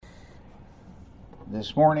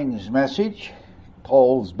This morning's message,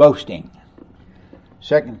 Paul's boasting.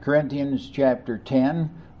 2 Corinthians chapter 10,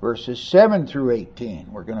 verses 7 through 18.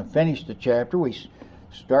 We're going to finish the chapter. We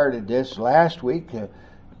started this last week,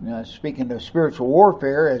 speaking of spiritual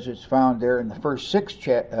warfare, as it's found there in the first six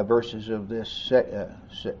verses of this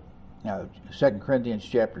 2 Corinthians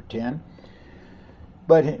chapter 10.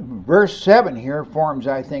 But verse 7 here forms,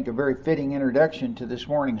 I think, a very fitting introduction to this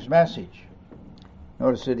morning's message.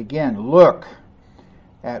 Notice it again. Look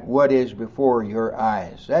at what is before your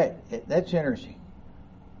eyes. That's interesting.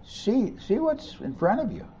 See what's in front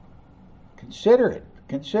of you. Consider it.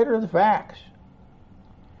 Consider the facts.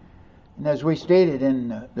 And as we stated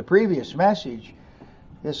in the previous message,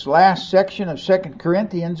 this last section of 2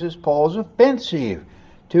 Corinthians is Paul's offensive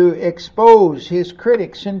to expose his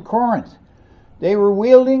critics in Corinth. They were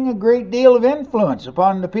wielding a great deal of influence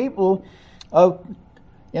upon the people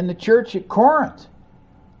in the church at Corinth.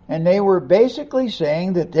 And they were basically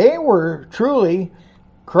saying that they were truly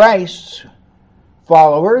Christ's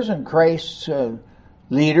followers and Christ's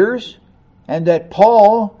leaders, and that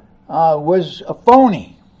Paul was a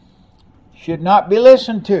phony, should not be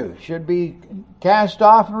listened to, should be cast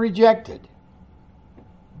off and rejected.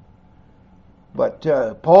 But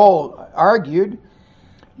Paul argued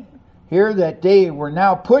here that they were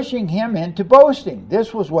now pushing him into boasting.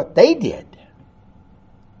 This was what they did.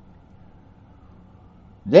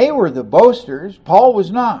 They were the boasters. Paul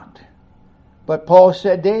was not. But Paul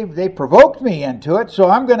said, they provoked me into it,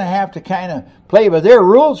 so I'm going to have to kind of play by their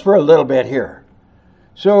rules for a little bit here.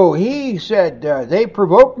 So he said, they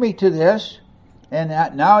provoked me to this, and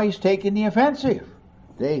now he's taking the offensive.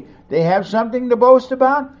 They have something to boast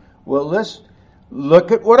about? Well, let's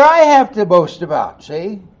look at what I have to boast about.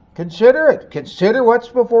 See? Consider it. Consider what's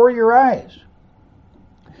before your eyes.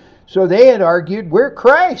 So they had argued, we're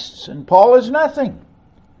Christ's, and Paul is nothing.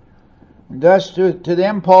 And thus, to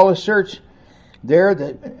them, Paul asserts there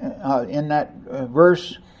that in that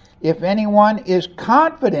verse, if anyone is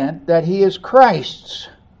confident that he is Christ's,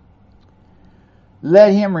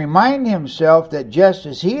 let him remind himself that just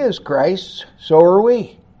as he is Christ's, so are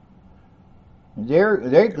we.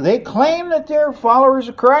 They claim that they're followers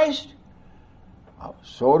of Christ.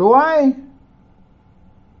 So do I.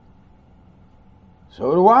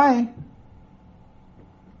 So do I.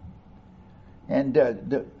 And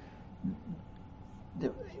the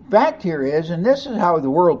fact here is, and this is how the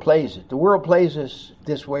world plays it. The world plays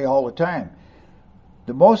this way all the time.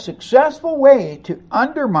 The most successful way to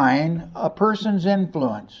undermine a person's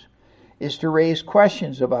influence is to raise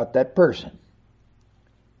questions about that person.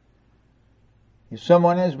 If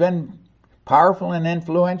someone has been powerful and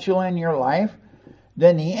influential in your life,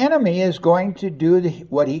 then the enemy is going to do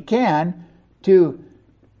what he can to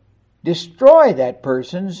destroy that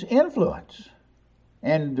person's influence.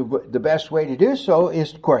 And the best way to do so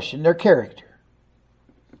is to question their character.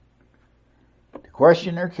 To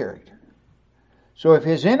question their character. So if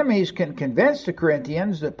his enemies can convince the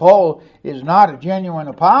Corinthians that Paul is not a genuine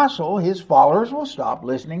apostle, his followers will stop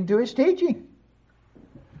listening to his teaching.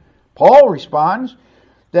 Paul responds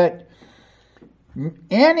that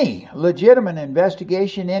any legitimate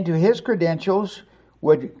investigation into his credentials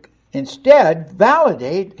would instead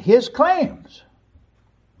validate his claims.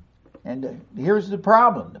 And here's the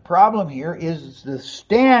problem. The problem here is the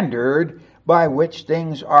standard by which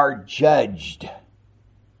things are judged.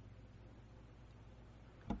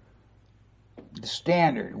 The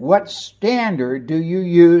standard. What standard do you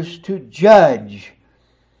use to judge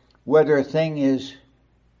whether a thing is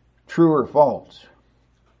true or false,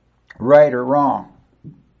 right or wrong?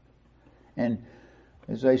 And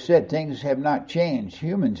as I said, things have not changed.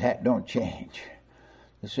 Humans don't change.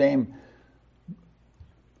 The same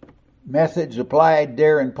methods applied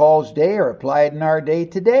there in Paul's day are applied in our day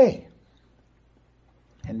today.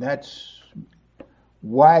 And that's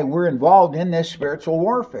why we're involved in this spiritual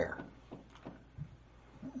warfare.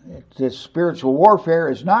 This spiritual warfare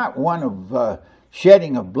is not one of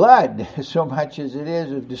shedding of blood so much as it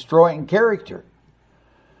is of destroying character.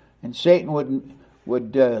 And Satan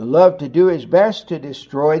would love to do his best to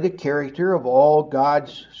destroy the character of all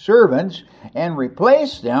God's servants and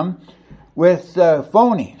replace them with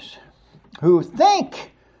phonies who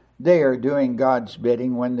think they are doing God's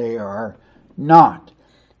bidding when they are not.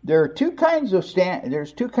 There are two kinds of standards.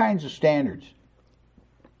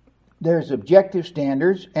 There's objective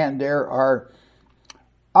standards and there are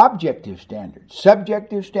objective standards,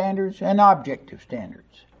 subjective standards and objective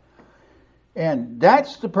standards. And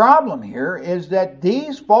that's the problem here, is that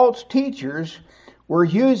these false teachers were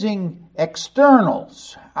using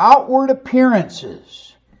externals, outward appearances,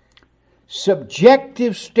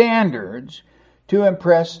 subjective standards to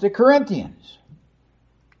impress the Corinthians.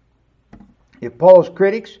 If Paul's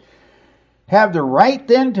critics have the right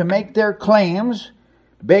then to make their claims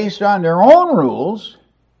based on their own rules,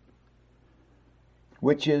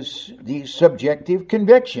 which is these subjective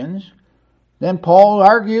convictions, then Paul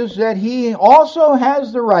argues that he also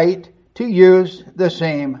has the right to use the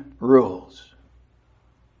same rules.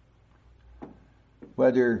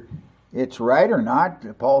 Whether it's right or not,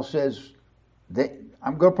 Paul says,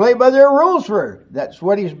 I'm going to play by their rules for it. That's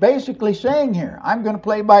what he's basically saying here. I'm going to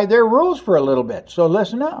play by their rules for a little bit. So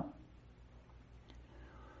listen up.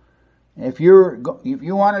 If you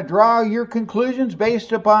want to draw your conclusions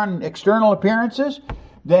based upon external appearances,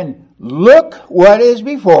 then look what is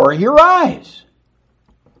before your eyes.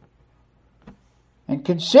 And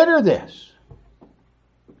consider this.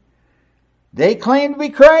 They claim to be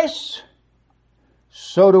Christ's,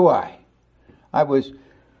 so do I.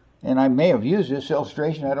 And I may have used this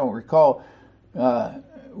illustration, I don't recall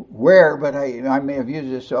where, but I may have used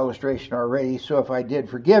this illustration already, so if I did,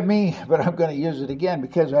 forgive me, but I'm going to use it again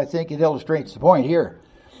because I think it illustrates the point here.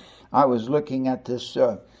 I was looking at this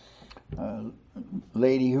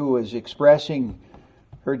lady who was expressing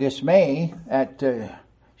her dismay at,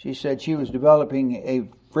 she said she was developing a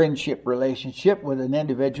friendship relationship with an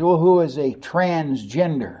individual who is a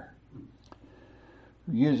transgender,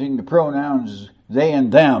 using the pronouns they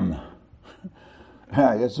and them.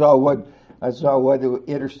 I saw what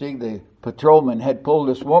interesting. The patrolman had pulled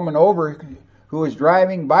this woman over who was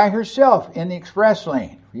driving by herself in the express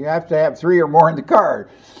lane. You have to have 3 or more in the car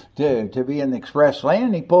to be in the express lane.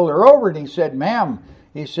 And he pulled her over and he said, "Ma'am,"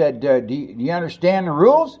 he said, do you understand the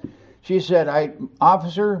rules? She said,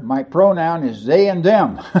 "Officer, my pronoun is they and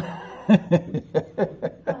them."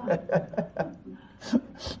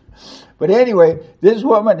 But anyway, this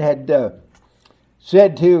woman had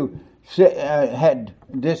had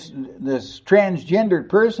this transgendered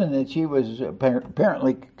person that she was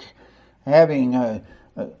apparently having a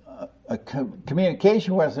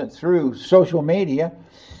communication with it through social media,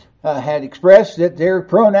 had expressed that their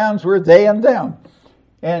pronouns were they and them.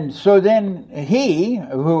 And so then he,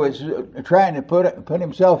 who was trying to put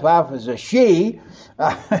himself off as a she,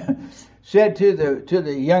 said to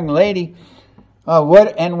the young lady,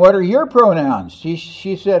 what are your pronouns?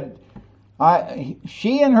 She said,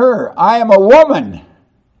 she and her, I am a woman.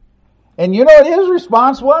 And you know what his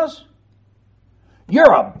response was?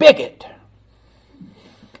 "You're a bigot."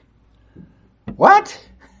 What?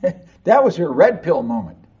 That was her red pill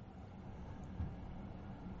moment.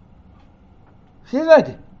 She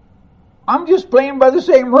said, "I'm just playing by the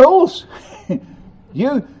same rules.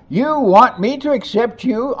 You want me to accept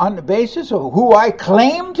you on the basis of who I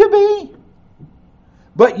claim to be,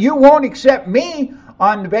 but you won't accept me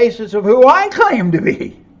on the basis of who I claim to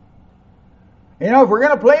be. You know, if we're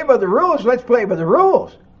going to play by the rules, let's play by the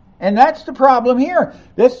rules." And that's the problem here.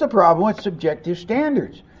 That's the problem with subjective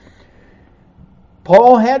standards.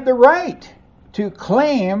 Paul had the right to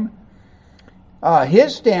claim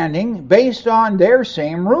his standing based on their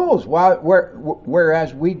same rules,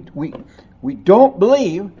 whereas we don't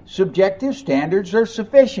believe subjective standards are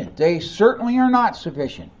sufficient. They certainly are not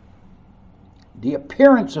sufficient. The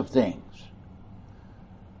appearance of things.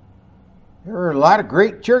 There are a lot of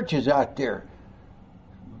great churches out there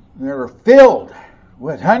that are filled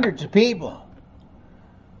with hundreds of people,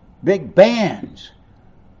 big bands,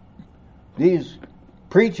 these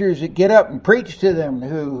preachers that get up and preach to them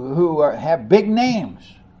who have big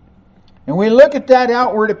names. And we look at that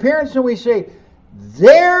outward appearance and we say,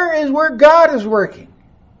 there is where God is working.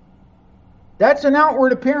 That's an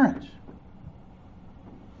outward appearance.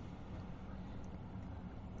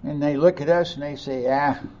 And they look at us and they say,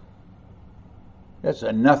 that's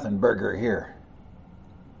a nothing burger here.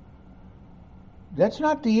 That's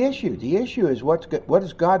not the issue. The issue is what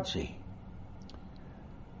does God see?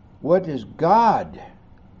 What does God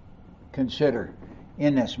consider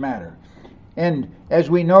in this matter? And as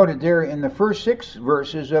we noted there in the first 6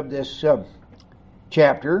 verses of this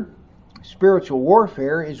chapter, spiritual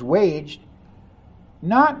warfare is waged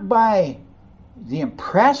not by the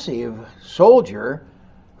impressive soldier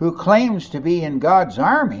who claims to be in God's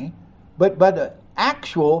army, but by the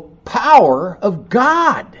actual power of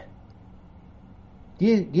God.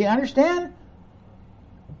 Do you understand?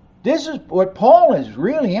 This is what Paul is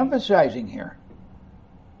really emphasizing here.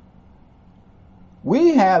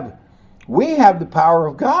 We have the power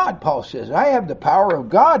of God, Paul says. I have the power of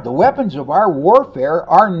God. The weapons of our warfare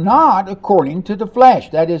are not according to the flesh.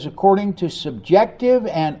 That is, according to subjective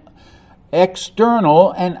and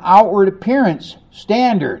external and outward appearance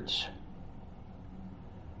standards.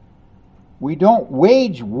 We don't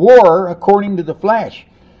wage war according to the flesh.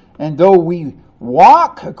 And though we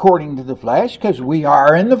walk according to the flesh, because we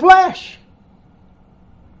are in the flesh.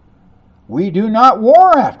 We do not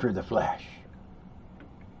war after the flesh.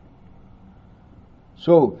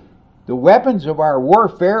 So the weapons of our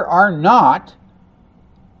warfare are not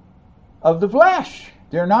of the flesh.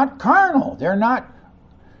 They're not carnal. They're not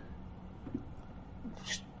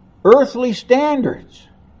earthly standards.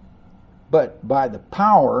 But by the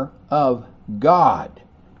power of God,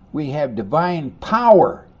 we have divine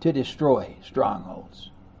power to destroy strongholds.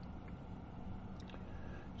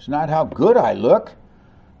 It's not how good I look.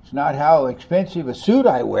 It's not how expensive a suit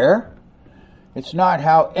I wear. It's not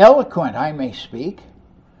how eloquent I may speak.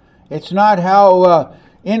 It's not how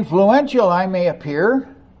influential I may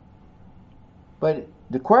appear. But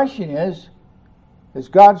the question is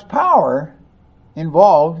God's power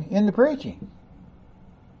involved in the preaching?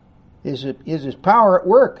 Is His power at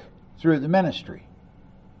work through the ministry?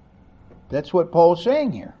 That's what Paul's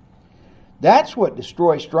saying here. That's what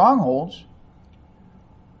destroys strongholds,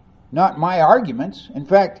 not my arguments. In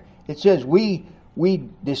fact, it says we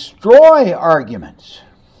destroy arguments.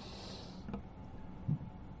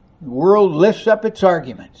 The world lifts up its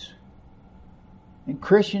arguments, and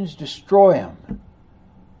Christians destroy them.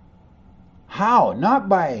 How? Not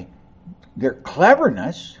by their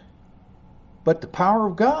cleverness, but the power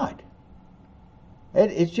of God.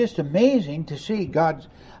 It's just amazing to see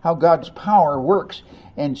how God's power works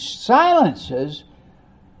and silences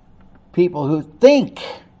people who think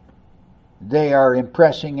they are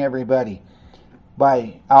impressing everybody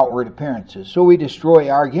by outward appearances. So we destroy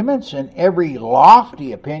arguments and every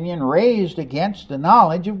lofty opinion raised against the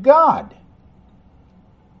knowledge of God.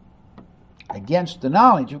 Against the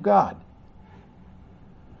knowledge of God.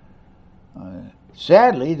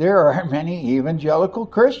 Sadly, there are many evangelical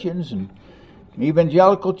Christians and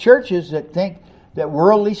evangelical churches that think that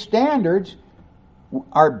worldly standards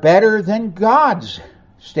are better than God's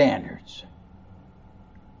standards.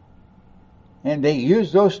 And they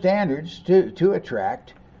use those standards to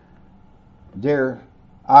attract their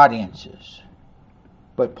audiences.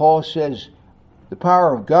 But Paul says the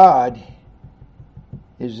power of God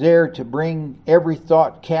is there to bring every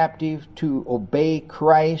thought captive to obey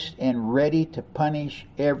Christ and ready to punish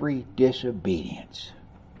every disobedience.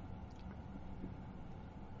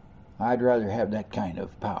 I'd rather have that kind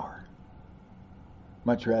of power.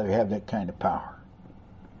 Much rather have that kind of power.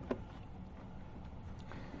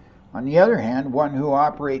 On the other hand, one who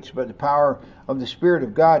operates by the power of the Spirit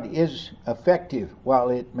of God is effective, while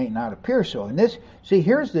it may not appear so. And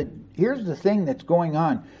here's the thing that's going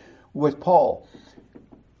on with Paul.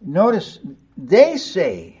 Notice, they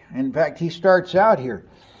say, in fact, he starts out here,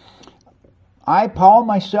 I, Paul,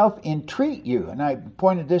 myself, entreat you. And I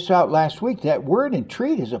pointed this out last week. That word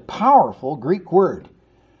entreat is a powerful Greek word.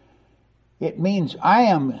 It means I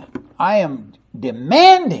am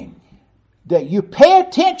demanding that you pay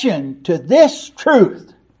attention to this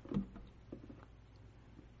truth.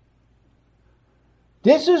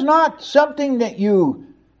 This is not something that you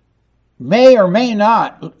may or may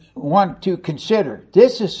not want to consider.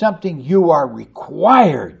 This is something you are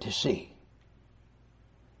required to see.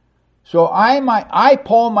 So I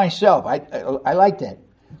Paul myself, I like that.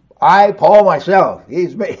 I Paul myself.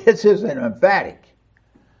 This is an emphatic.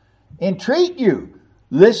 Entreat you.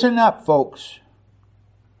 Listen up, folks.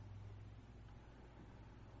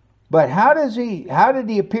 But how did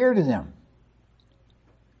he appear to them?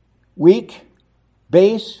 Weak?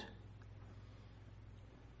 Base?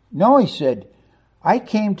 No, he said, I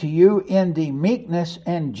came to you in the meekness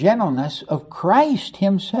and gentleness of Christ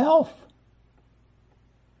himself.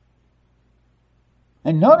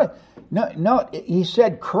 And note, he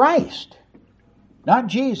said Christ, not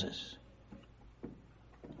Jesus.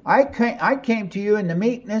 I came to you in the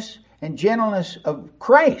meekness and gentleness of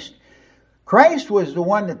Christ. Christ was the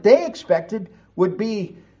one that they expected would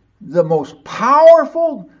be the most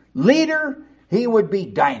powerful leader. He would be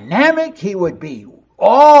dynamic. He would be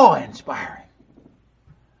awe-inspiring.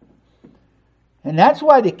 And that's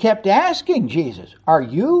why they kept asking Jesus, are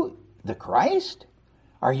you the Christ?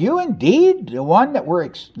 Are you indeed the one that we're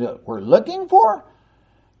looking for?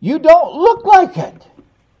 You don't look like it.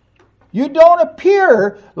 You don't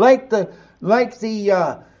appear like the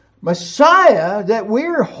Messiah that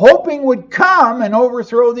we're hoping would come and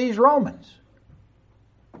overthrow these Romans.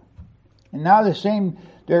 And now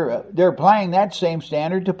they're applying that same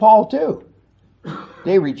standard to Paul too.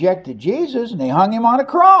 They rejected Jesus and they hung him on a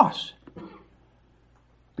cross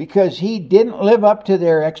because he didn't live up to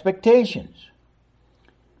their expectations.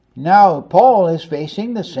 Now Paul is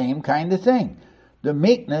facing the same kind of thing. The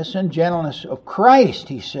meekness and gentleness of Christ,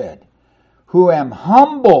 he said, who am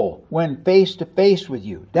humble when face to face with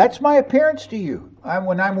you. That's my appearance to you.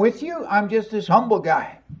 When I'm with you, I'm just this humble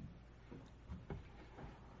guy.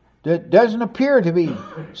 That doesn't appear to be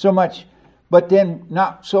so much, but then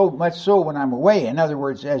not so much so when I'm away. In other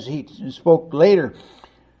words, as he spoke later,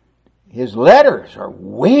 his letters are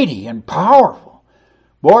weighty and powerful.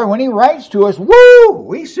 Boy, when he writes to us, woo,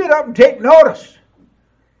 we sit up and take notice.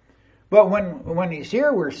 But when he's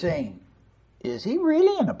here, we're saying, is he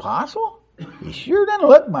really an apostle? He sure doesn't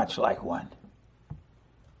look much like one.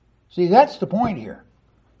 See, that's the point here.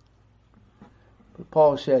 But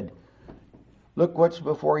Paul said, look what's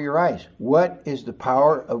before your eyes. What is the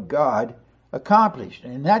power of God accomplished?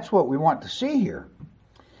 And that's what we want to see here.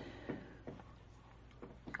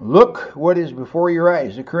 Look what is before your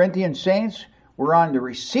eyes. The Corinthian saints were on the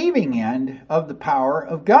receiving end of the power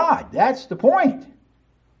of God. That's the point.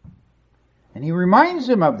 And he reminds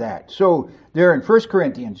them of that. So there in 1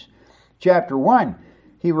 Corinthians chapter 1,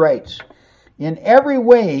 he writes, in every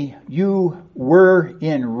way you were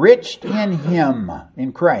enriched in him,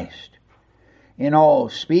 in Christ, in all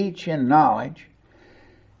speech and knowledge,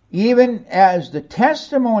 even as the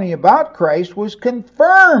testimony about Christ was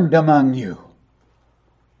confirmed among you,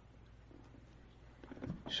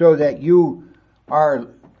 so that you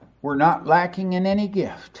were not lacking in any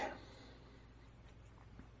gift,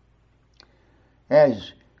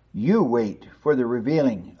 as you wait for the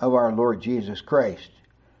revealing of our Lord Jesus Christ,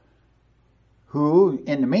 who,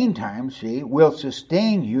 in the meantime, will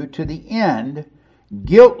sustain you to the end,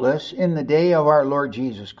 guiltless in the day of our Lord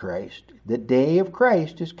Jesus Christ. The day of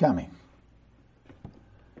Christ is coming.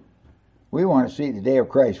 We want to see the day of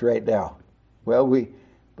Christ right now.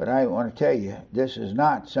 But I want to tell you, this is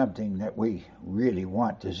not something that we really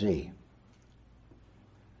want to see.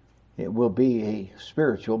 It will be a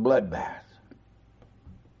spiritual bloodbath.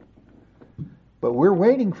 But we're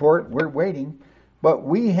waiting for it. We're waiting. But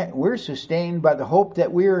we're sustained by the hope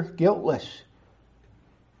that we're guiltless,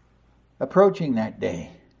 approaching that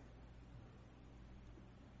day.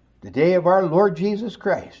 The day of our Lord Jesus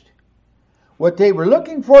Christ. What they were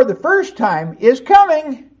looking for the first time is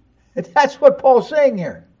coming. That's what Paul's saying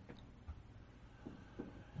here.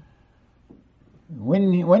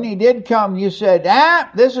 When he did come, you said,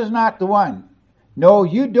 this is not the one. No,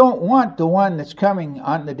 you don't want the one that's coming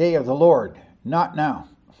on the day of the Lord. Not now.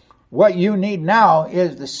 What you need now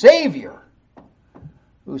is the Savior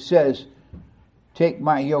who says, take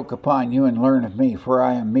my yoke upon you and learn of me, for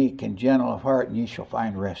I am meek and gentle of heart, and ye shall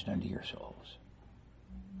find rest unto your souls.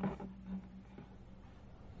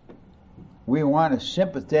 We want a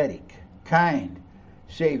sympathetic, kind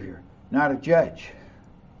Savior, not a judge.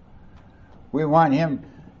 We want him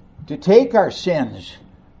to take our sins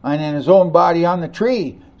and in his own body on the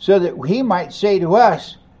tree so that he might say to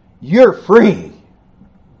us, you're free.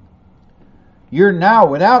 You're now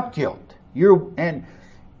without guilt. And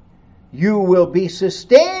you will be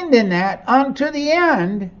sustained in that unto the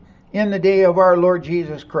end in the day of our Lord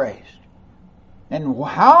Jesus Christ. And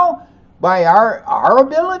how? By our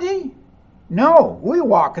ability? No, we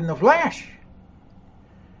walk in the flesh.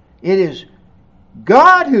 It is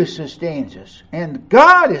God who sustains us, and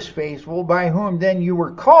God is faithful, by whom then you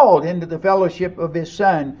were called into the fellowship of his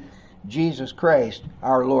Son, Jesus Christ,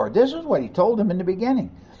 our Lord. This is what he told them in the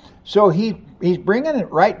beginning. So he's bringing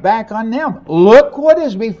it right back on them. Look what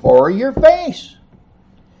is before your face.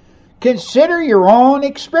 Consider your own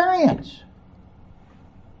experience.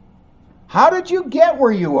 How did you get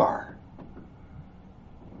where you are?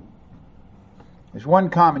 As one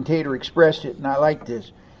commentator expressed it, and I like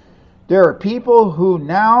this. There are people who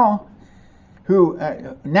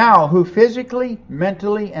physically,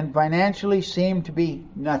 mentally, and financially seem to be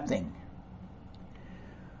nothing.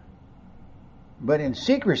 But in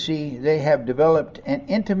secrecy, they have developed an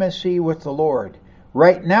intimacy with the Lord.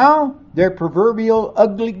 Right now, they're proverbial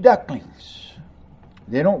ugly ducklings.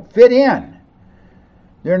 They don't fit in.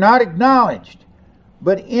 They're not acknowledged.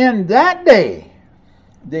 But in that day,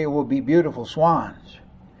 they will be beautiful swans.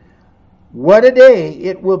 What a day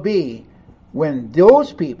it will be when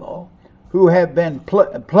those people who have been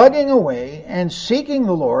plugging away and seeking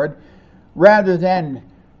the Lord, rather than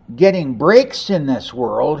getting breaks in this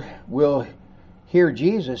world, will hear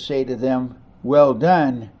Jesus say to them, well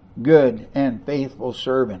done, good and faithful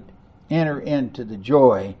servant. Enter into the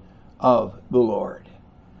joy of the Lord.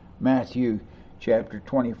 Matthew chapter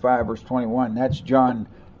 25, verse 21. That's John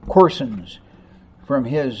Corson's from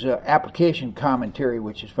his application commentary,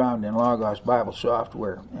 which is found in Logos Bible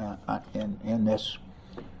Software in this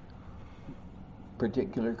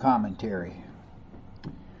particular commentary.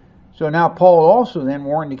 So now Paul also then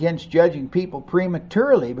warned against judging people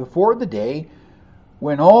prematurely before the day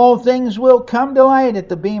when all things will come to light at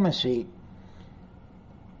the Bema seat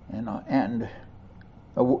and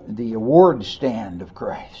the award stand of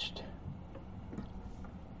Christ.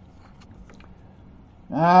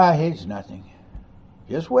 It's nothing.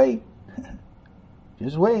 Just wait.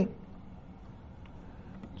 Just wait.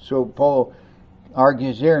 So Paul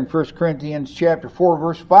argues there in 1 Corinthians chapter 4,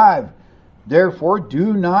 verse 5, therefore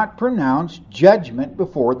do not pronounce judgment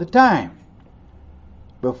before the time,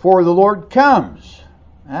 before the Lord comes.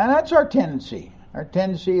 And that's our tendency. Our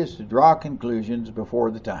tendency is to draw conclusions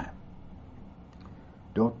before the time.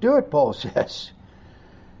 Don't do it, Paul says.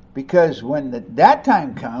 Because when that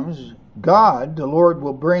time comes, God, the Lord,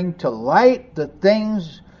 will bring to light the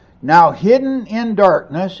things now hidden in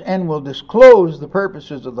darkness and will disclose the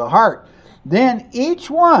purposes of the heart. Then each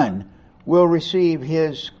one will receive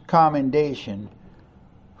his commendation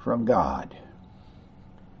from God.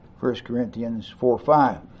 1 Corinthians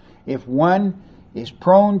 4:5. If one is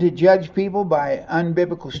prone to judge people by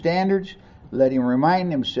unbiblical standards, let him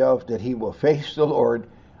remind himself that he will face the Lord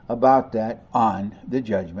about that on the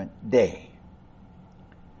judgment day.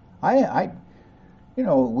 We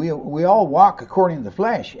all walk according to the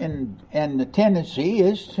flesh, and the tendency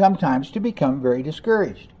is sometimes to become very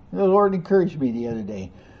discouraged. The Lord encouraged me the other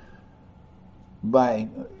day by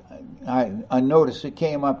a notice that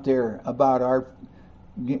came up there about our.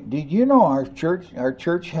 Did you know our church? Our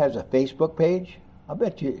church has a Facebook page. I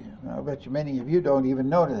bet you many of you don't even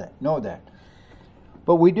know that.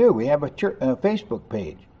 But we do. We have a Facebook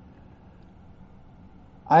page.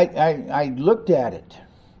 I looked at it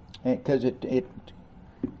because it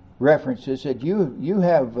references that you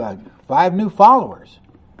have 5 new followers.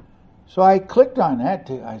 So I clicked on that.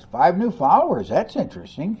 5 new followers. That's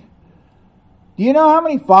interesting. Do you know how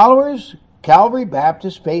many followers Calvary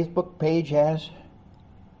Baptist Facebook page has?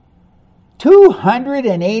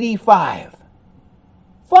 285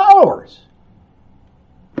 followers.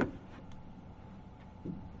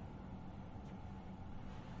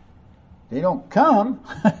 They don't come,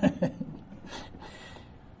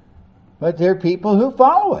 but they're people who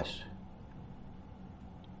follow us.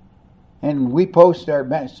 And we post our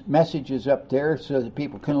messages up there so that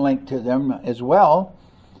people can link to them as well.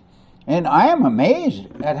 And I am amazed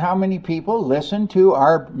at how many people listen to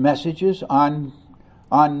our messages on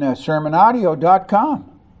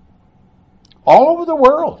sermonaudio.com. All over the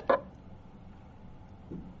world.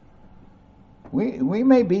 We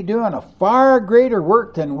may be doing a far greater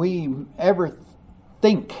work than we ever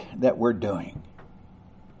think that we're doing.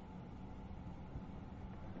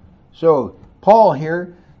 So Paul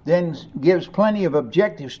here then gives plenty of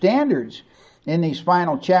objective standards in these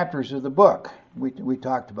final chapters of the book. We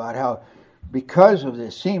talked about how because of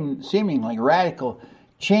this seemingly radical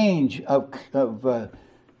change of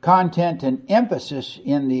content and emphasis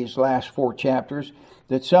in these last 4 chapters,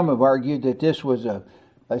 that some have argued that this was a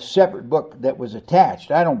separate book that was attached.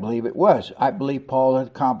 I don't believe it was. I believe Paul had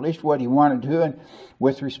accomplished what he wanted to, and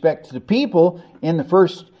with respect to the people in the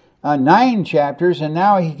first 9 chapters, and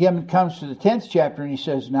now he comes to the 10th chapter and he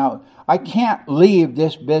says, now, I can't leave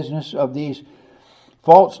this business of these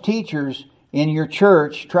false teachers in your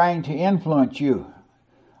church trying to influence you.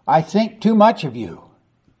 I think too much of you.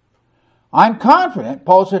 I'm confident,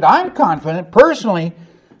 Paul said, I'm confident personally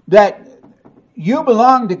that you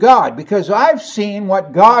belong to God because I've seen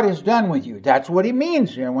what God has done with you. That's what he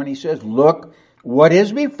means here when he says, look what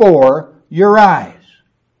is before your eyes.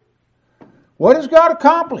 What has God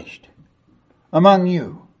accomplished among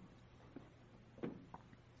you?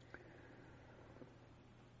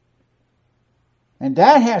 And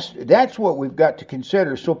that's what we've got to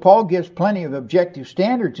consider. So Paul gives plenty of objective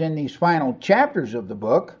standards in these final chapters of the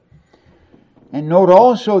book. And note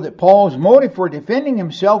also that Paul's motive for defending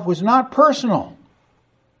himself was not personal.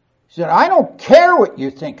 He said, I don't care what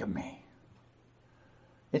you think of me.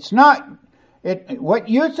 What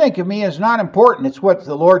you think of me is not important. It's what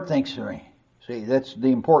the Lord thinks of me. See, that's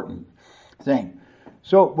the important thing.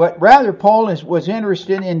 So, but rather Paul was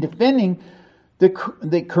interested in defending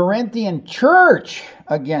the Corinthian church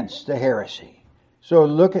against the heresy. So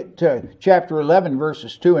look at chapter 11,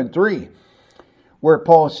 verses 2 and 3, where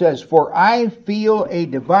Paul says, for I feel a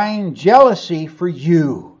divine jealousy for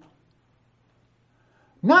you.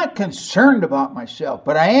 Not concerned about myself,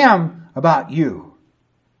 but I am about you.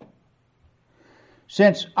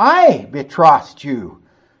 Since I betrothed you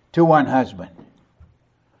to one husband.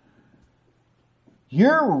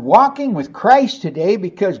 You're walking with Christ today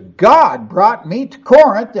because God brought me to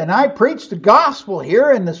Corinth and I preached the gospel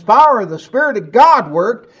here and the power of the Spirit of God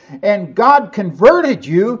worked and God converted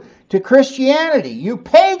you to Christianity. You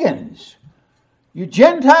pagans, you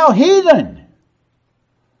Gentile heathen,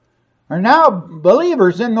 are now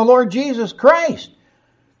believers in the Lord Jesus Christ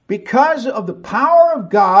because of the power of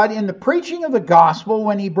God in the preaching of the gospel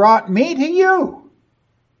when he brought me to you.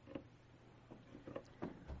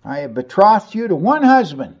 I have betrothed you to one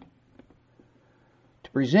husband,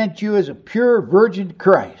 to present you as a pure virgin to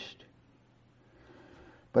Christ.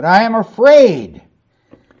 But I am afraid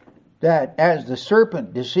that as the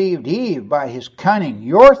serpent deceived Eve by his cunning,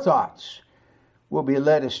 your thoughts will be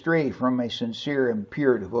led astray from a sincere and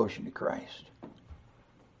pure devotion to Christ.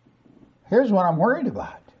 Here's what I'm worried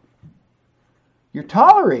about. You're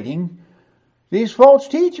tolerating these false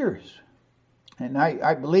teachers. And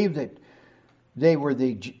I believe that they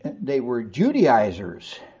were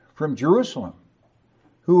Judaizers from Jerusalem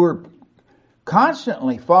who were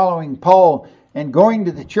constantly following Paul and going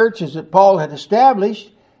to the churches that Paul had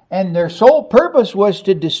established, and their sole purpose was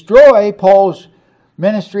to destroy Paul's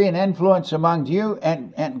ministry and influence among you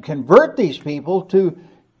and convert these people to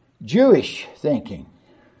Jewish thinking.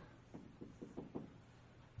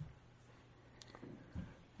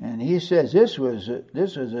 And he says this was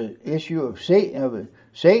an issue of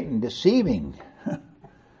Satan deceiving.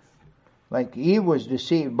 Like Eve was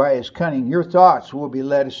deceived by his cunning, your thoughts will be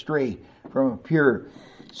led astray from a pure,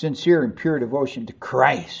 sincere and pure devotion to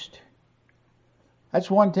Christ. That's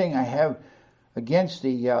one thing I have against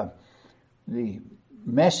the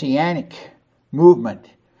messianic movement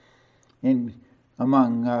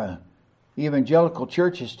among evangelical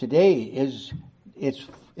churches today is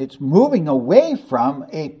it's moving away from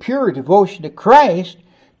a pure devotion to Christ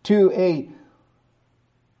to a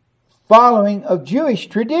following of Jewish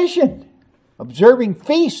tradition, observing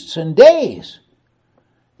feasts and days.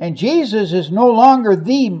 And Jesus is no longer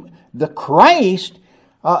the Christ,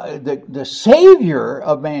 the Savior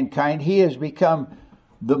of mankind. He has become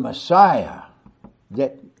the Messiah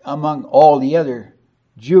that among all the other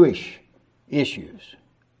Jewish issues.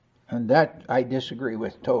 And that I disagree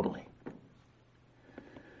with totally.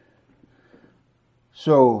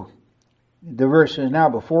 So, the verses now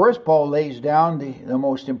before us, Paul lays down the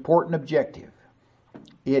most important objective.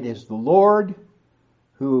 It is the Lord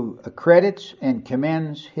who accredits and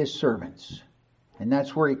commends his servants. And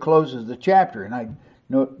that's where he closes the chapter. And I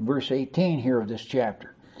note verse 18 here of this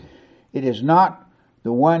chapter. It is not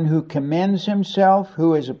the one who commends himself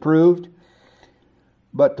who is approved,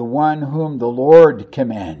 but the one whom the Lord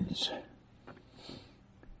commends.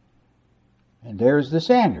 And there's the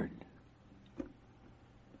standard.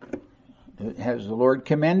 Has the Lord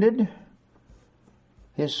commended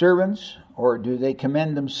his servants, or do they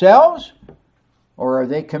commend themselves, or are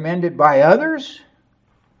they commended by others?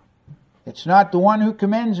 It's not the one who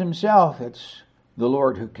commends himself, it's the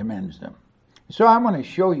Lord who commends them. So I'm going to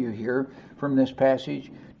show you here from this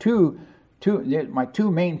passage my two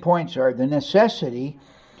main points are the necessity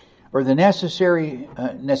of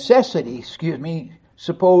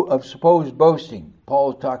supposed boasting.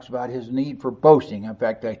 Paul talks about his need for boasting. In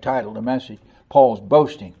fact, I titled the message, Paul's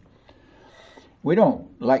Boasting. We don't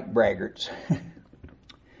like braggarts.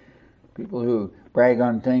 People who brag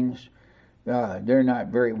on things, they're not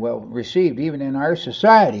very well received, even in our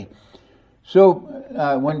society. So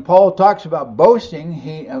when Paul talks about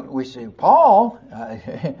boasting, we say, Paul,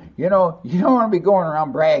 you don't want to be going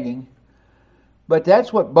around bragging. But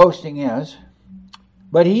that's what boasting is.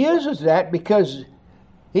 But he uses that because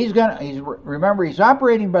he's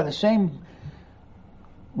operating by the same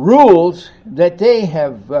rules that they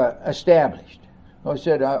have established. So he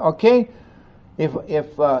said, okay,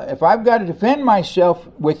 if I've got to defend myself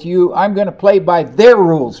with you, I'm going to play by their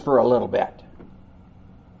rules for a little bit.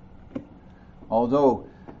 Although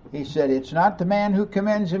he said it's not the man who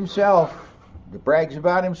commends himself, that brags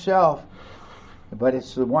about himself, but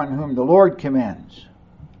it's the one whom the Lord commends.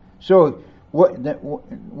 So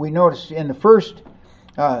we notice in the first,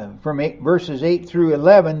 verses 8 through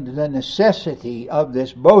 11, the necessity of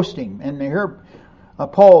this boasting. And here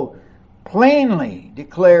Paul plainly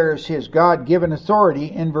declares his God-given authority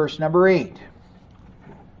in verse number 8,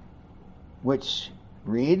 which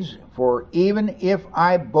reads, "For even if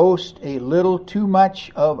I boast a little too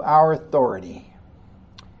much of our authority,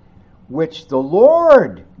 which the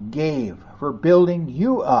Lord gave for building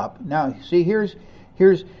you up." Now, see, here's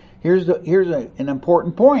an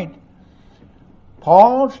important point.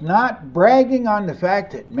 Paul's not bragging on the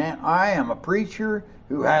fact that, man, I am a preacher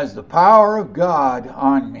who has the power of God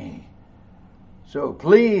on me. So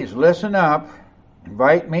please listen up.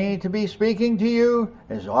 Invite me to be speaking to you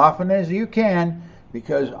as often as you can,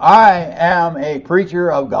 because I am a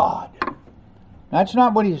preacher of God. That's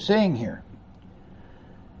not what he's saying here.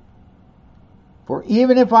 For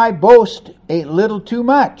even if I boast a little too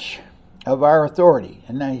much of our authority,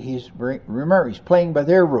 and now remember, he's playing by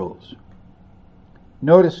their rules.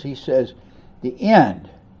 Notice he says, the end,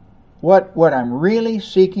 what I'm really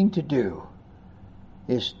seeking to do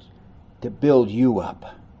is to build you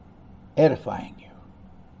up, edifying you.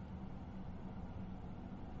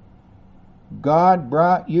 God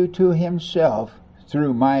brought you to himself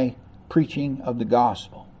through my preaching of the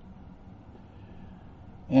gospel.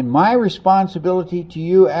 And my responsibility to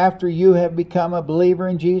you after you have become a believer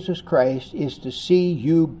in Jesus Christ is to see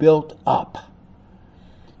you built up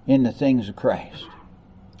in the things of Christ.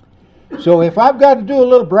 So if I've got to do a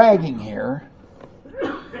little bragging here,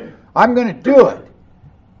 I'm going to do it.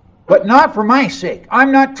 But not for my sake.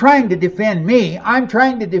 I'm not trying to defend me. I'm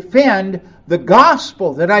trying to defend the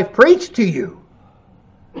gospel that I've preached to you,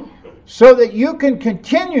 so that you can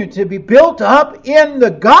continue to be built up in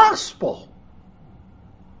the gospel.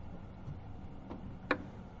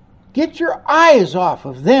 Get your eyes off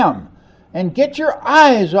of them and get your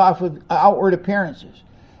eyes off of outward appearances.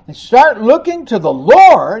 And start looking to the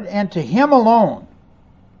Lord and to Him alone.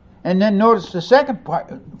 And then notice the second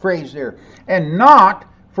phrase there. And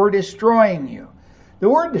not for destroying you. The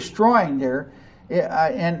word destroying there,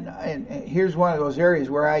 and here's one of those areas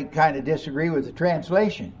where I kind of disagree with the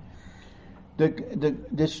translation. The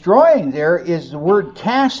destroying there is the word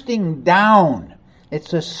casting down.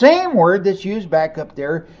 It's the same word that's used back up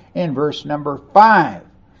there in verse number 5,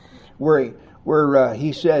 where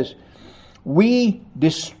he says, we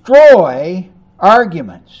destroy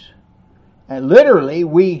arguments. And literally,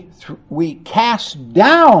 we cast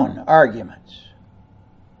down arguments.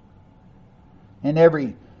 And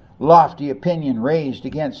every lofty opinion raised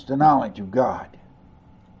against the knowledge of God.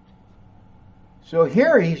 So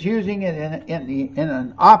here he's using it in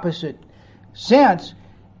an opposite sense.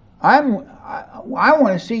 I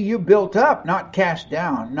want to see you built up, not cast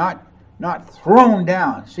down, not thrown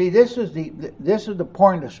down. See, this is the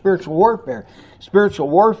point of spiritual warfare. Spiritual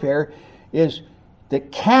warfare is the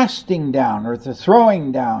casting down or the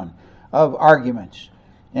throwing down of arguments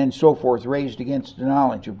and so forth raised against the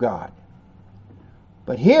knowledge of God.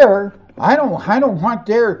 But here, I don't want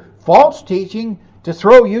their false teaching to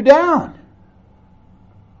throw you down.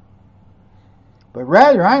 But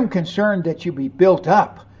rather, I'm concerned that you be built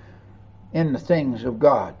up in the things of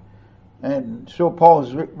God. And so Paul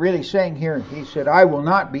is really saying here, he said, I will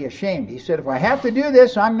not be ashamed. He said, if I have to do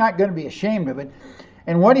this, I'm not going to be ashamed of it.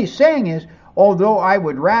 And what he's saying is, although I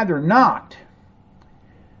would rather not,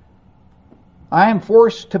 I am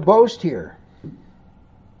forced to boast here.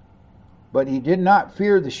 But he did not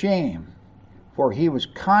fear the shame, for he was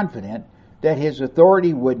confident that his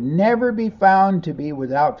authority would never be found to be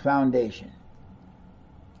without foundation.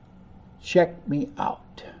 Check me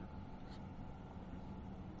out.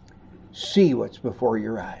 See what's before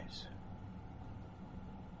your eyes.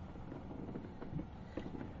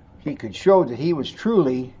 He could show that he was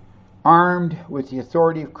truly armed with the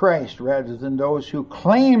authority of Christ rather than those who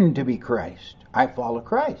claimed to be Christ. I follow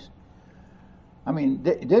Christ. I mean,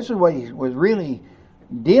 this is what he was really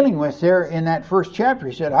dealing with there in that first chapter.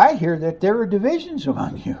 He said, I hear that there are divisions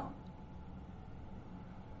among you.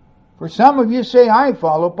 For some of you say, I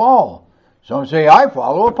follow Paul. Some say, I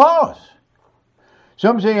follow Apollos.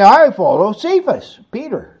 Some say, I follow Cephas,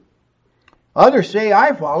 Peter. Others say,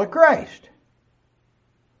 I follow Christ.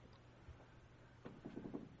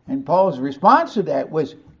 And Paul's response to that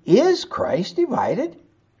was, is Christ divided?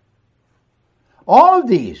 All of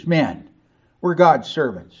these men were God's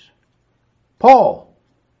servants. Paul,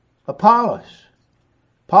 Apollos.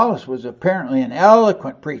 Apollos was apparently an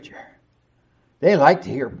eloquent preacher. They liked to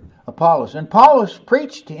hear Apollos. And Apollos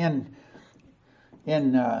preached in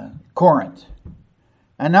Corinth.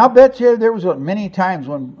 And I'll bet you there was many times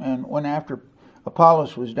when after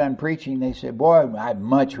Apollos was done preaching, they said, boy, I'd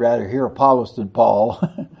much rather hear Apollos than Paul.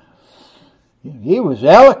 He was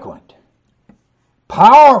eloquent.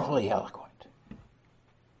 Powerfully eloquent.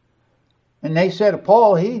 And they said of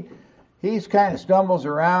Paul, he's kind of stumbles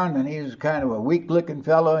around and he's kind of a weak-looking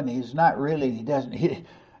fellow and he's not really,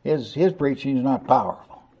 his preaching is not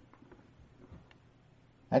powerful.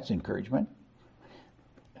 That's encouragement.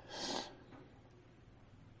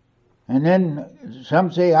 And then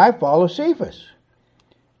some say, I follow Cephas.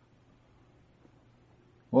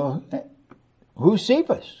 Well, who's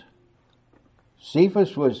Cephas?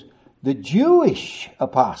 Cephas was the Jewish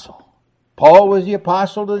apostle. Paul was the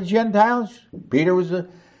apostle to the Gentiles. Peter was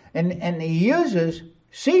and he uses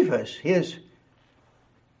Cephas, his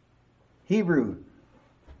Hebrew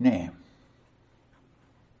name.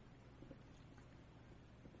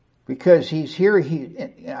 Because he's here,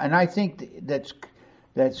 and I think that's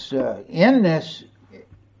in this,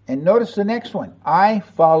 and notice the next one. I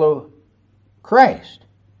follow Christ.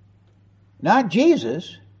 Not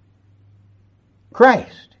Jesus,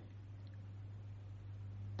 Christ.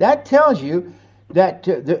 That tells you that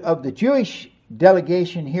of the Jewish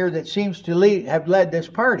delegation here that seems to have led this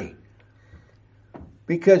party.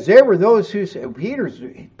 Because there were those who said,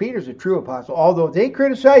 Peter's a true apostle, although they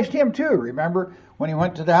criticized him too. Remember when he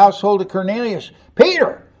went to the household of Cornelius,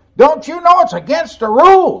 Peter, don't you know it's against the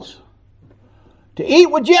rules to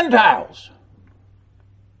eat with Gentiles?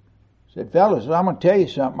 He said, fellas, I'm going to tell you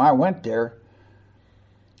something. I went there,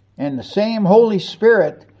 and the same Holy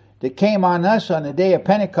Spirit that came on us on the day of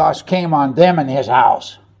Pentecost came on them in his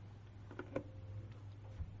house.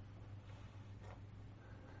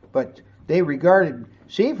 But they regarded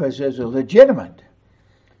Cephas as a legitimate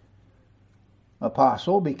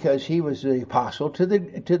apostle because he was the apostle to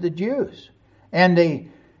the Jews. And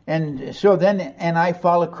I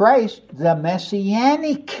follow Christ, the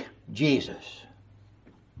Messianic Jesus,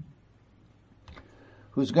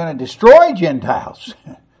 who's going to destroy Gentiles,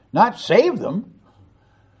 not save them,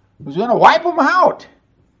 who's going to wipe them out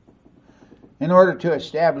in order to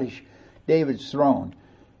establish David's throne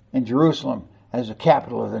in Jerusalem as the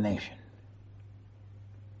capital of the nation.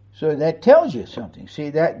 So that tells you something.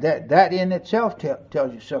 See, that in itself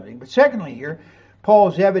tells you something. But secondly here,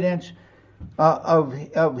 Paul's evidence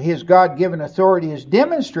of his God-given authority is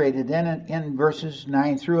demonstrated then in verses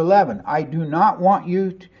 9 through 11. I do not want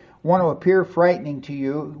to appear frightening to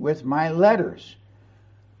you with my letters.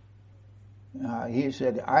 He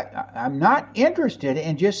said, I'm not interested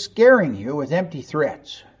in just scaring you with empty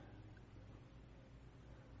threats.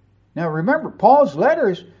 Now remember, Paul's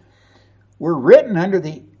letters were written under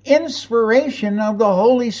the inspiration of the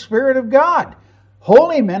Holy Spirit of God.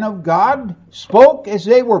 Holy men of God spoke as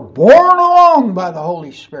they were borne along by the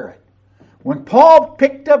Holy Spirit. When Paul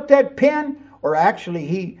picked up that pen, or actually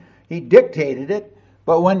he dictated it,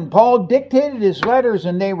 but when Paul dictated his letters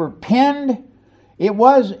and they were penned, it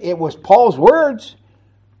was Paul's words,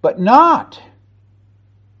 but not.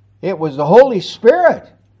 It was the Holy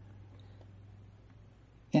Spirit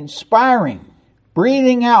inspiring,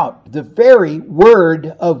 breathing out the very Word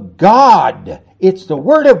of God. It's the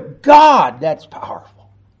Word of God that's powerful.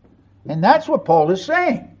 And that's what Paul is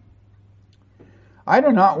saying. I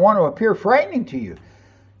do not want to appear frightening to you.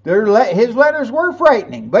 His letters were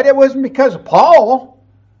frightening, but it wasn't because of Paul.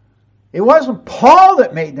 It wasn't Paul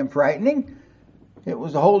that made them frightening. It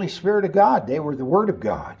was the Holy Spirit of God. They were the Word of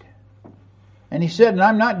God. And he said, and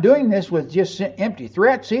I'm not doing this with just empty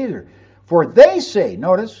threats either. For they say,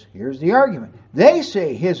 notice, here's the argument. They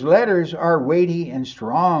say his letters are weighty and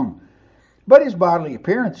strong, but his bodily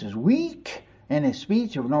appearance is weak and his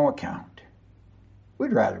speech of no account.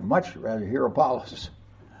 We'd much rather hear Apollos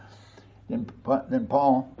than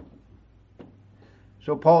Paul.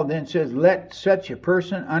 So Paul then says, let such a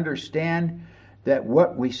person understand that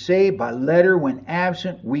what we say by letter when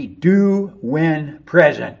absent, we do when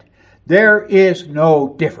present. There is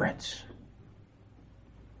no difference.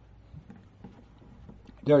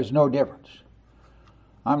 There's no difference.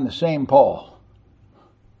 I'm the same Paul.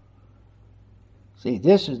 See,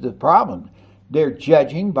 this is the problem. They're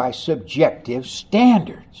judging by subjective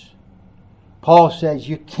standards. Paul says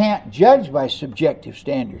you can't judge by subjective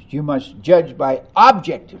standards. You must judge by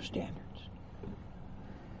objective standards.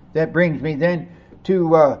 That brings me then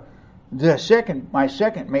to my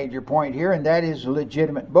second major point here, and that is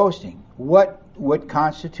legitimate boasting. What would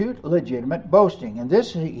constitute legitimate boasting? And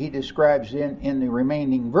this he describes in the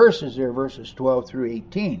remaining verses there, verses 12 through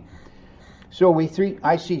 18. So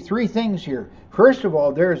I see three things here. First of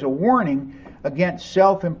all, there is a warning against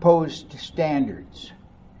self-imposed standards.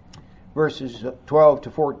 Verses 12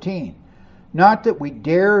 to 14. Not that we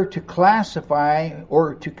dare to classify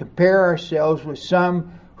or to compare ourselves with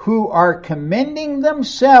some who are commending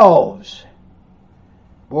themselves.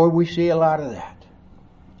 Boy, we see a lot of that.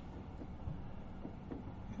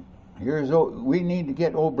 We need to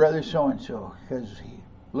get old brother so-and-so, because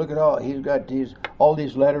look at he's got all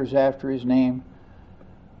these letters after his name.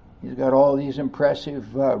 He's got all these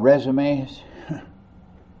impressive resumes.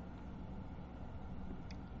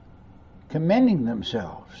 Commending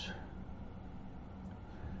themselves.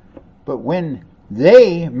 But when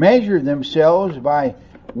they measure themselves by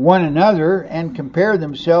one another and compare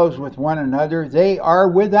themselves with one another, they are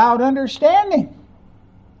without understanding.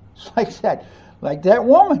 It's like that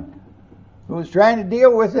woman who was trying to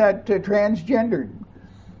deal with that transgendered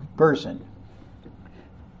person,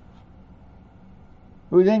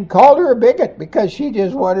 who then called her a bigot because she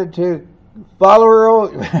just wanted to follow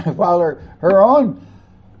her own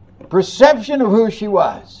perception of who she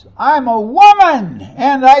was. I'm a woman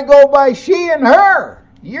and I go by she and her.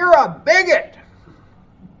 You're a bigot.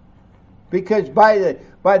 Because by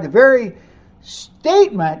the very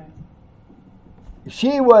statement,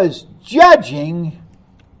 she was judging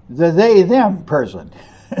the they-them person.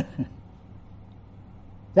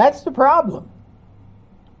 That's the problem.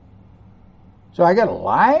 So I got to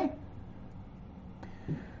lie?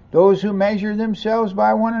 Those who measure themselves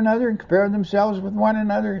by one another and compare themselves with one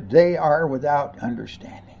another, they are without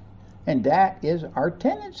understanding. And that is our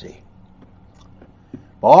tendency.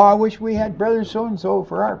 Oh, I wish we had brother so-and-so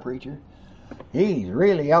for our preacher. He's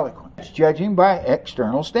really eloquent. It's judging by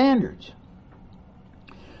external standards.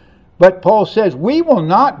 But Paul says, we will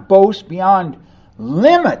not boast beyond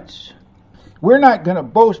limits. We're not going to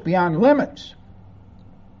boast beyond limits.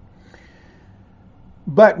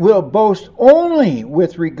 But we'll boast only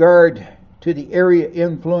with regard to the area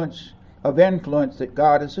of influence that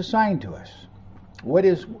God has assigned to us.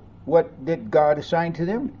 What did God assign to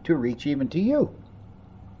them? To reach even to you.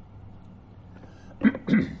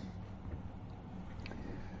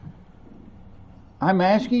 I'm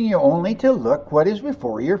asking you only to look what is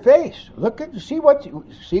before your face. See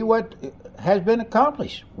what has been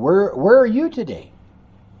accomplished. Where are you today?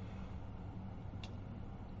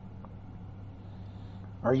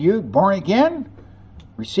 Are you born again?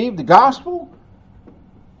 Received the gospel?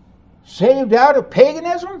 Saved out of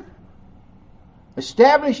paganism?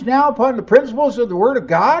 Established now upon the principles of the Word of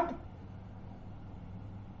God?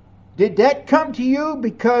 Did that come to you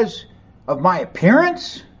because of my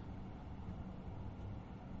appearance?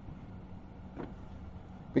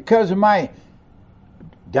 Because of my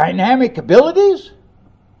dynamic abilities?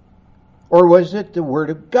 Or was it the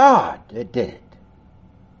Word of God that did it?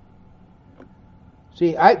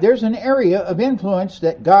 See, there's an area of influence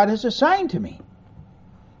that God has assigned to me.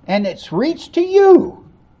 And it's reached to you.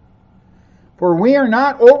 For we are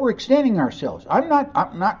not overextending ourselves. I'm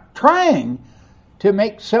not trying to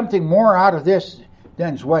make something more out of this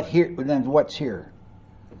than what's here.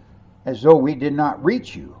 As though we did not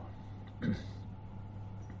reach you.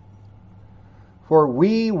 For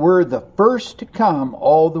we were the first to come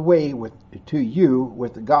all the way to you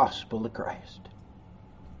with the gospel of Christ.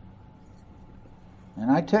 And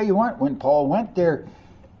I tell you what, when Paul went there,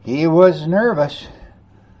 he was nervous.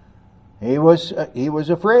 He was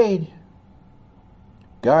afraid.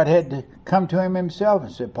 God had to come to him himself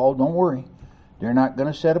and said, Paul, don't worry. They're not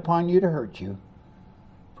going to set upon you to hurt you,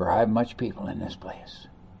 for I have much people in this place.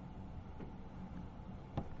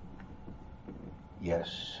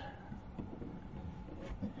 Yes.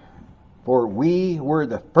 For we were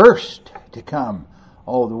the first to come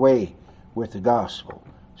all the way with the gospel.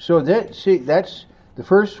 So that's the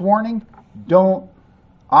first warning. Don't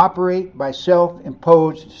operate by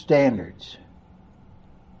self-imposed standards.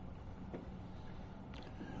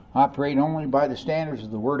 Operate only by the standards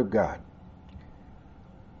of the Word of God.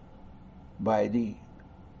 By the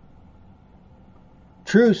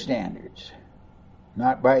true standards,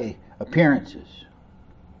 not by appearances.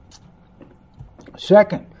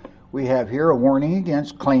 Second, we have here a warning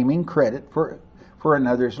against claiming credit for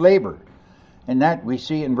another's labor. And that we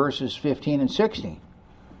see in verses 15 and 16.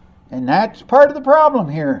 And that's part of the problem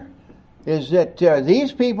here, is that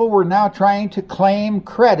these people were now trying to claim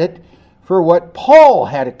credit for what Paul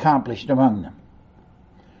had accomplished among them.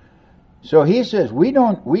 So he says, we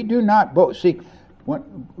do not boast. See,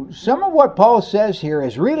 some of what Paul says here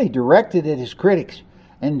is really directed at his critics.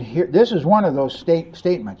 And here, this is one of those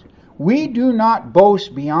statements. We do not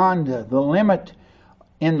boast beyond the limit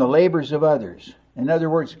in the labors of others. In other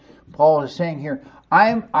words, Paul is saying here,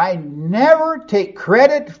 I never take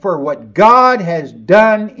credit for what God has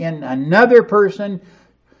done in another person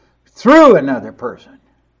through another person.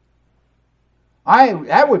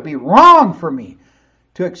 That would be wrong for me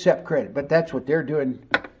to accept credit, but that's what they're doing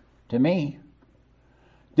to me.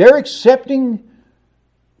 They're accepting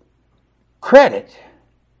credit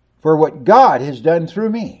for what God has done through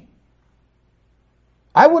me.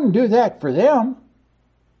 I wouldn't do that for them.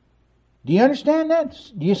 Do you understand that?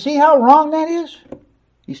 Do you see how wrong that is?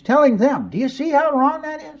 He's telling them, do you see how wrong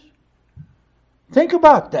that is? Think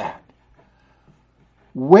about that.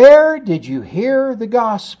 Where did you hear the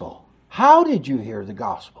gospel? How did you hear the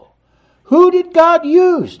gospel? Who did God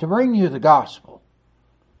use to bring you the gospel?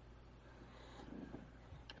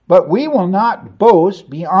 But we will not boast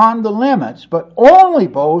beyond the limits, but only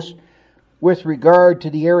boast with regard to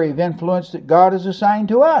the area of influence that God has assigned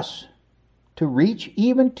to us, to reach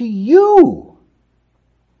even to you.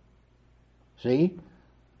 See?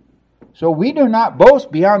 So we do not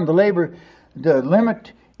boast beyond the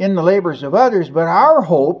limit in the labors of others, but our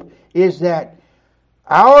hope is that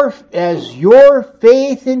as your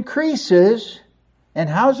faith increases, and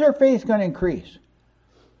how's our faith going to increase?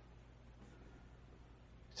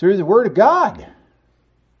 Through the Word of God.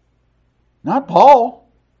 Not Paul.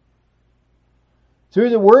 Through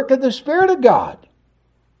the work of the Spirit of God.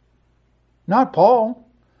 Not Paul.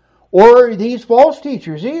 Or these false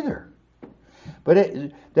teachers either. But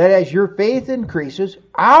that as your faith increases,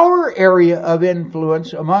 our area of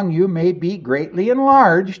influence among you may be greatly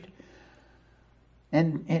enlarged.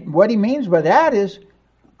 And what he means by that is,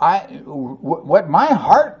 what my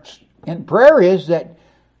heart and prayer is that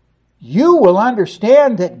you will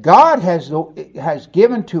understand that God has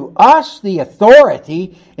given to us the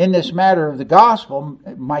authority in this matter of the gospel,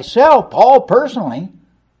 myself, Paul personally,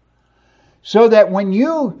 so that when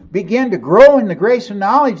you begin to grow in the grace and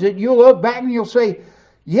knowledge, that you'll look back and you'll say,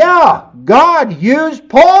 yeah, God used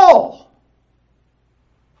Paul.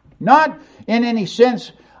 Not in any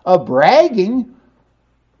sense of bragging,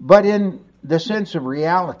 but in the sense of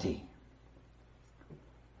reality.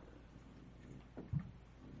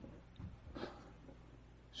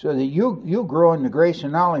 So that you grow in the grace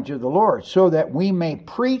and knowledge of the Lord, so that we may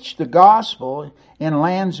preach the gospel in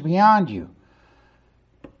lands beyond you.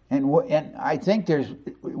 And I think there's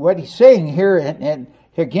what he's saying here, and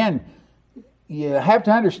again, you have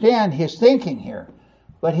to understand his thinking here.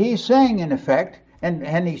 But he's saying, in effect,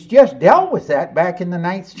 and he's just dealt with that back in the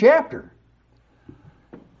 9th chapter,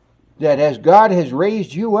 that as God has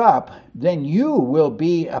raised you up, then you will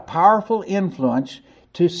be a powerful influence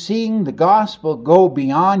to seeing the gospel go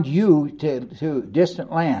beyond you to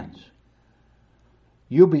distant lands.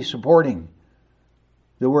 You'll be supporting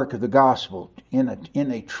the work of the gospel in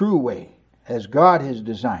a true way, as God has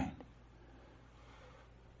designed,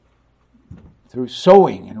 through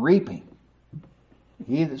sowing and reaping.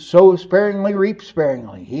 He that sows sparingly reaps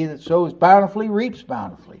sparingly. He that sows bountifully reaps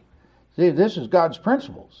bountifully. See, this is God's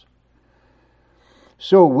principles.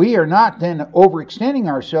 So we are not then overextending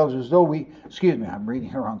ourselves as though I'm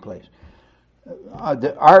reading the wrong place.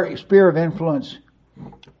 Our sphere of influence,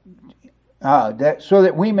 so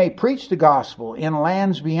that we may preach the gospel in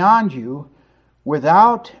lands beyond you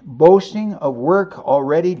without boasting of work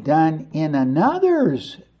already done in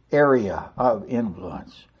another's area of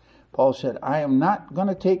influence. Paul said, I am not going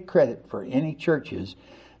to take credit for any churches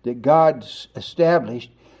that God's established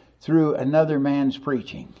through another man's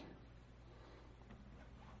preaching.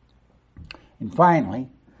 And finally,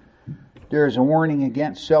 there is a warning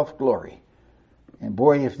against self-glory. And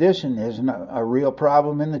boy, if this isn't a real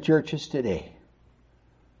problem in the churches today.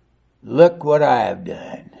 Look what I have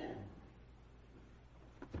done.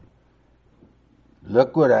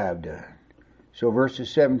 Look what I have done. So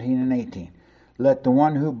verses 17 and 18. Let the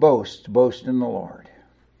one who boasts, boast in the Lord.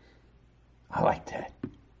 I like that.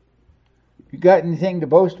 You got anything to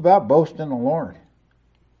boast about? Boast in the Lord.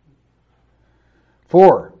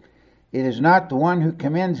 4. It is not the one who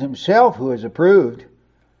commends himself who is approved,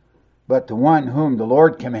 but the one whom the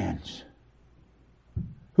Lord commends.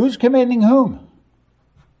 Who's commending whom?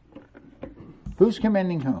 Who's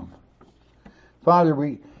commending whom? Father,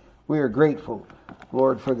 we are grateful,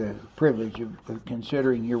 Lord, for the privilege of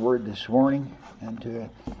considering your word this morning, and to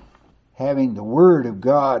having the word of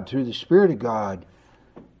God through the Spirit of God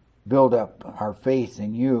build up our faith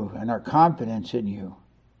in you and our confidence in you,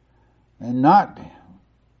 and not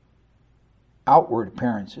outward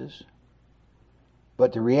appearances,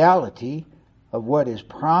 but the reality of what is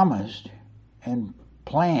promised and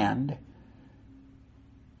planned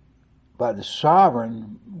by the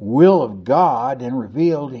sovereign will of God and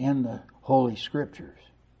revealed in the Holy Scriptures.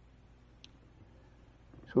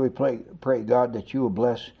 So we pray, God, that you will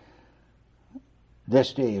bless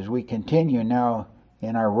this day as we continue now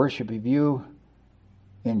in our worship of you.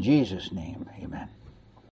 In Jesus' name, amen.